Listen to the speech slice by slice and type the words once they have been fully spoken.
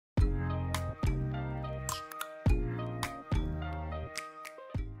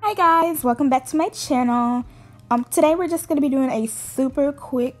Hi guys, welcome back to my channel. Today we're just going to be doing a super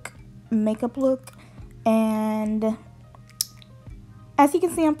quick makeup look, and as you can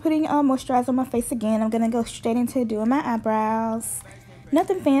see I'm putting moisturizer on my face again. I'm going to go straight into doing my eyebrows.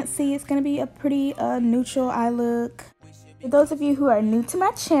 Nothing fancy, it's going to be a pretty neutral eye look. For those of you who are new to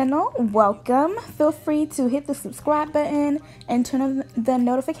my channel, welcome. Feel free to hit the subscribe button and turn on the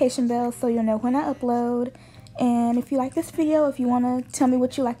notification bell so you'll know when I upload. And if you like this video, if you want to tell me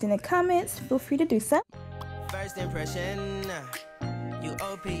what you liked in the comments, feel free to do so. First impression, you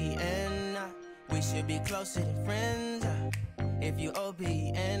OPN, we should be closer than friends. If you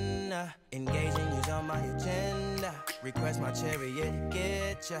OPN, engaging you's on my agenda. Request my chariot,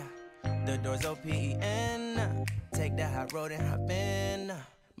 get ya. The door's OPN, take that hot road and hop in.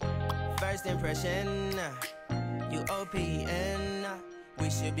 First impression, you OPN, we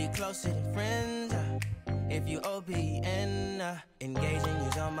should be closer than friends. If you OPN, engaging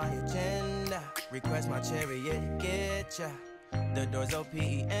you's on my agenda. Request my chariot, get ya. The door's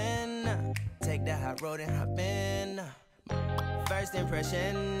OPN, take that hot road and hop in. First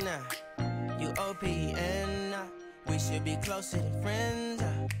impression, you OPN, we should be closer than friends.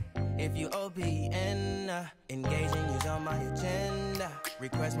 If you OPN, engaging you's on my agenda.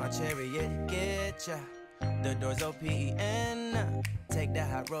 Request my chariot, get ya. The door's OPN, take that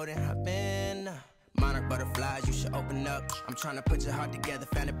hot road and hop in. Monarch butterflies, you should open up. I'm trying to put your heart together,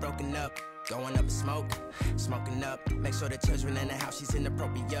 found it broken up. Going up in smoke, smoking up. Make sure the children in the house, she's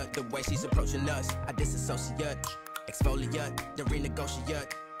inappropriate. The way she's approaching us, I disassociate. Exfoliate, the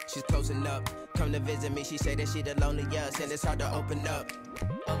renegotiate. She's closing up, come to visit me. She say that she the loneliest, and it's hard to open up.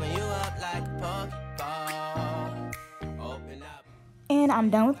 Open you up like a Pokeball. Open up. And I'm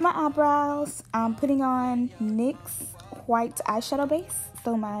done with my eyebrows. I'm putting on NYX white eyeshadow base,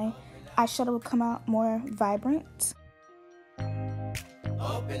 so my eyeshadow will come out more vibrant.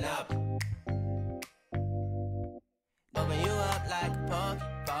 Open up. Open you up like a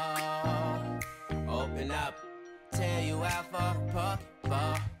Pokeball. Open up. Tear you out for a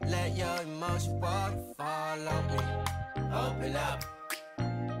Pokeball. Let your emotion waterfall on me. Open up.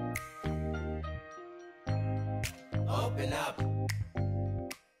 Open up.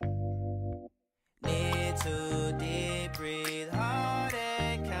 Need to deep breathe, heart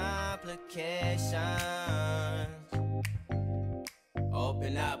and complications.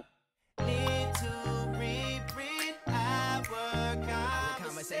 Open up. Need to reread our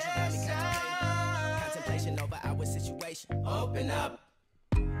conversation. Got me contemplation over our situation. Open up.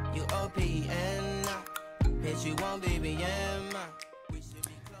 You OPN, bitch, you won't BBM.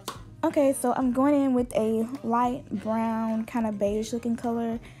 Okay, so I'm going in with a light brown kind of beige looking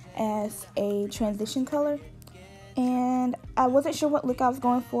color as a transition color. And I wasn't sure what look I was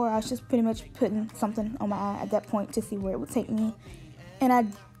going for. I was just pretty much putting something on my eye at that point to see where it would take me. And I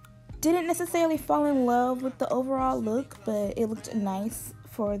didn't necessarily fall in love with the overall look, but it looked nice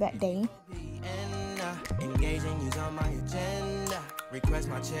for that day. Engaging you's on my agenda. Request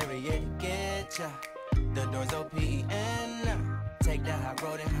my chariot, get ya. The door's OPN, take that hot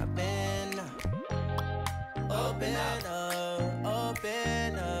road and hop in. Open up,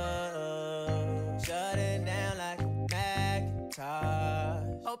 open up. Shut it down like a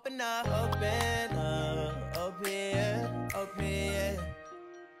Macintosh. Open up, open, open.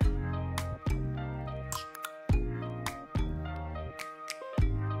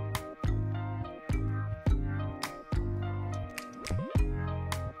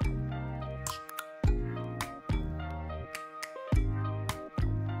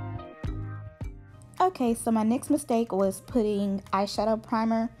 Okay, so my next mistake was putting eyeshadow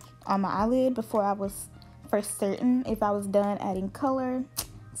primer on my eyelid before I was first certain if I was done adding color.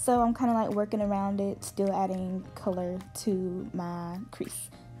 So I'm kind of like working around it, still adding color to my crease.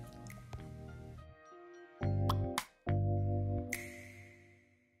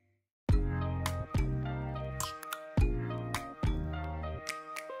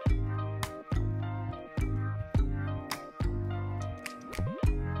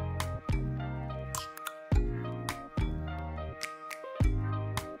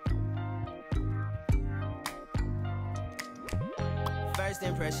 First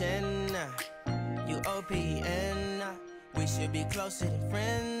impression, you OPN, we should be closer than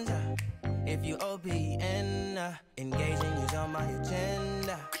friends. If you OPN, engaging you's on my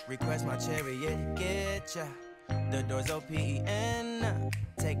agenda. Request my chariot, get ya. The door's OPN,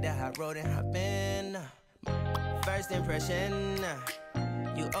 take that hot road and hop in. First impression,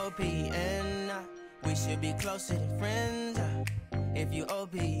 you OPN, we should be closer than friends. If you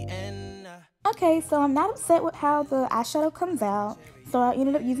OPN. Okay, so I'm not upset with how the eyeshadow comes out. So I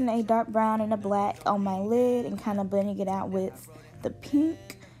ended up using a dark brown and a black on my lid and kind of blending it out with the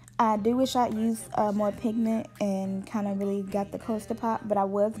pink. I do wish I'd used more pigment and kind of really got the colors to pop, but I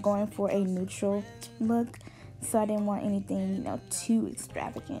was going for a neutral look, so I didn't want anything, you know, too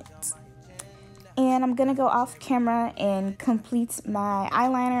extravagant. And I'm gonna go off camera and complete my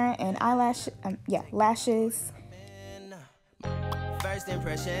eyeliner and lashes. First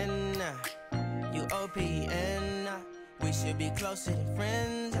impression, you OPN. We should be closer than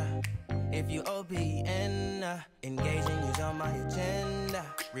friends. If you OPN, engaging you's on my agenda.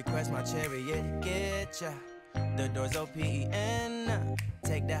 Request my chariot to get ya. The door's OPN.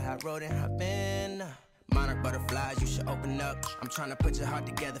 Take that hot road and hop in. Monarch butterflies, you should open up. I'm trying to put your heart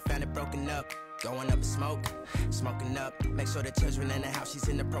together, found it broken up. Going up in smoke, smoking up. Make sure the children in the house, she's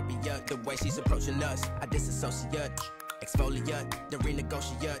inappropriate. The way she's approaching us, I disassociate. Exfoliate, the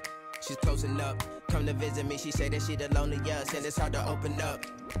renegotiate. She's closing up, come to visit me. She say that she the loneliest, and it's hard to open up.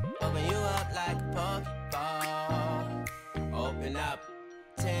 Open you up like a Pokeball. Open up,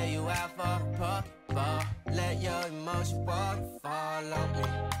 tear you out for a Pokeball. Let your emotion waterfall on me.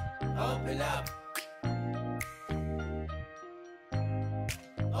 Open up.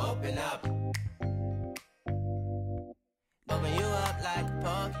 Open up. Open you up like a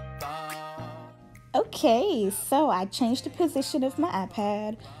Pokeball. Okay, so I changed the position of my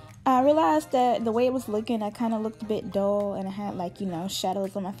iPad. I realized that the way it was looking, I kind of looked a bit dull and I had, like, you know,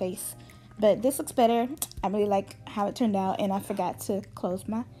 shadows on my face. But this looks better. I really like how it turned out, and I forgot to close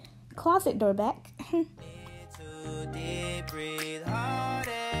my closet door back. Too deep, breathe, heart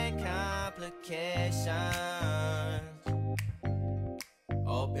and complications.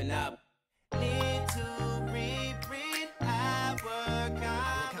 Open up. Need to reread our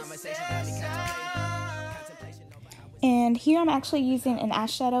conversation. And here I'm actually using an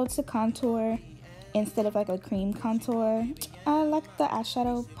eyeshadow to contour instead of like a cream contour. I like the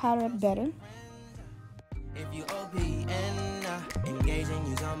eyeshadow powder better. If you OPN, engaging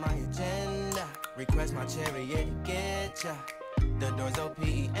you's on my agenda. Request my chariot to get ya. The door's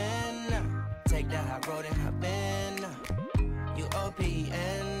OPN. Take that hot road and hop in. You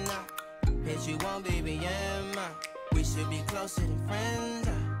OPN. Hit you on BBM. We should be closer than friends.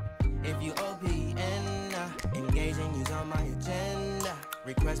 If you OPN, engaging you's on my agenda.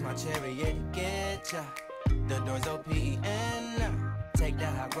 Request my chariot to get ya. The door's OPN. Take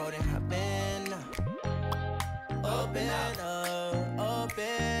that hot road and hop in. Open up,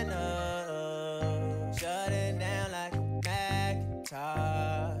 open up. Shut it down like a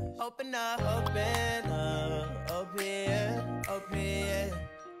Macintosh. Open up, open, open.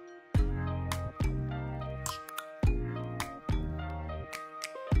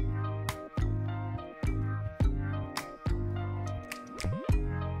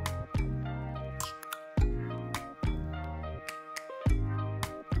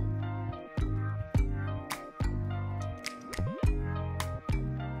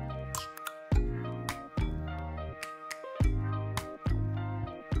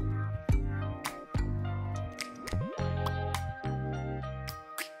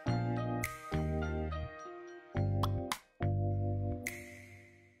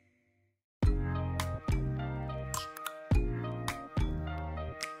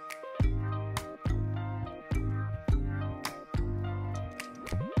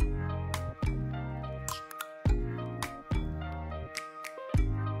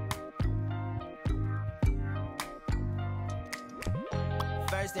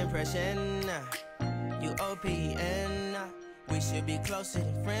 First impression, you OPN. We should be closer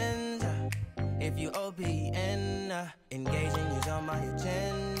than friends. If you OPN, engaging you's on my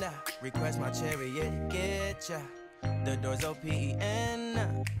agenda. Request my chariot to get ya. The door's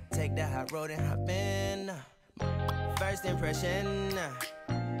OPN. Take that hot road and hop in. First impression,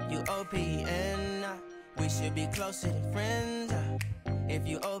 you OPN. We should be closer than friends. If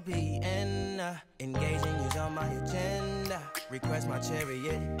you OPN, engaging you's on my agenda. Request my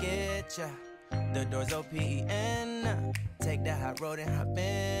chariot to get ya. The door's OPN. Take that hot road and hop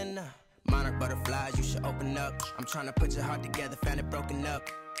in. Monarch butterflies, you should open up. I'm trying to put your heart together, found it broken up.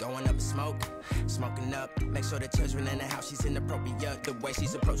 Going up in smoke, smoking up. Make sure the children in the house, she's inappropriate. The way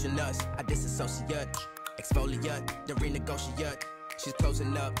she's approaching us, I disassociate. Exfoliate, the renegotiate. She's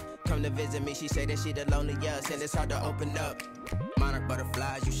closing up, come to visit me. She say that she the loneliest, and it's hard to open up. Monarch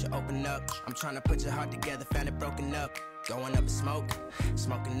butterflies, you should open up. I'm trying to put your heart together, found it broken up. Going up in smoke,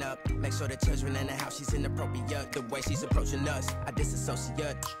 smoking up. Make sure the children in the house, she's inappropriate. The way she's approaching us, I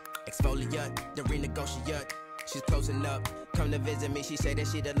disassociate. Exfoliate, the renegotiate. She's closing up, come to visit me. She say that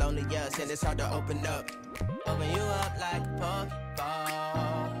she the loneliest, and it's hard to open up. Open you up like a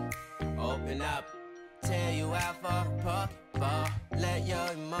Pokeball. Open up, tear you out for a Pokeball. Let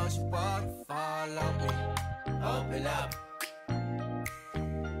your emotion waterfall on me. Open up.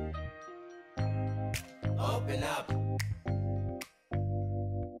 Open up.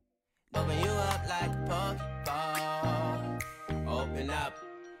 Open you up like a Pokeball. Open up.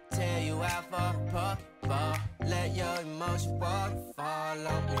 Tear you out for a Pokeball. Let your emotion waterfall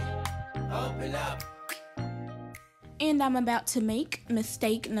on me. Open up. And I'm about to make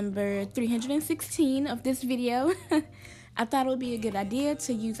mistake number 316 of this video. I thought it would be a good idea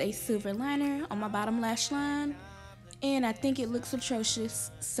to use a silver liner on my bottom lash line, and I think it looks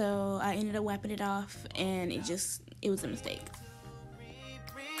atrocious, so I ended up wiping it off, and it was a mistake.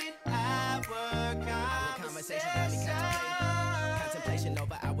 Contemplation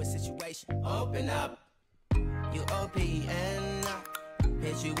over our situation. Open up. You OPN.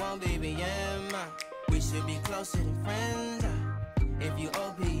 Bitch, you won't BBM. We should be closer than friends. If you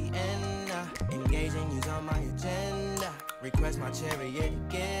OPN, engaging you's on my agenda. Request my chariot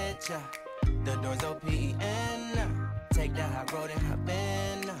to get ya. The door's OPN. Take that high road and hop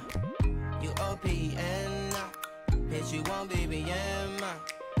in. You OPN. Bitch, you won't BBM.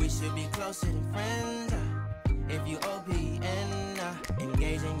 We should be closer than friends. If you OPN,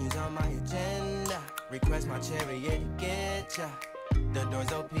 engaging you's on my agenda. Request my chariot to get ya. The door's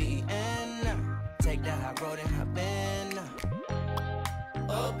OPN. Take that high road and hop in.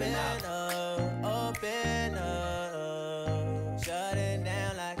 Open up, open up. Shut it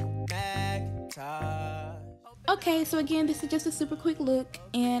down like a Macintosh. Okay, so again, this is just a super quick look,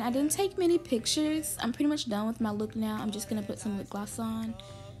 and I didn't take many pictures. I'm pretty much done with my look now. I'm just gonna put some lip gloss on.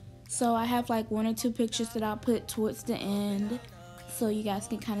 So I have like 1 or 2 pictures that I'll put towards the end, so you guys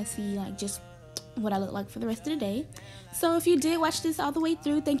can kind of see like just what I look like for the rest of the day. So if you did watch this all the way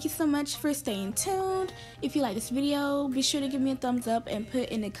through, thank you so much for staying tuned. If you like this video, be sure to give me a thumbs up and put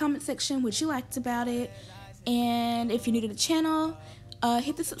in the comment section what you liked about it. And if you're new to the channel,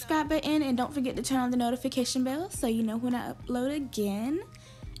 hit the subscribe button and don't forget to turn on the notification bell so you know when I upload again.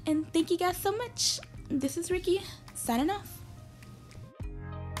 And thank you guys so much. This is Ricky signing off.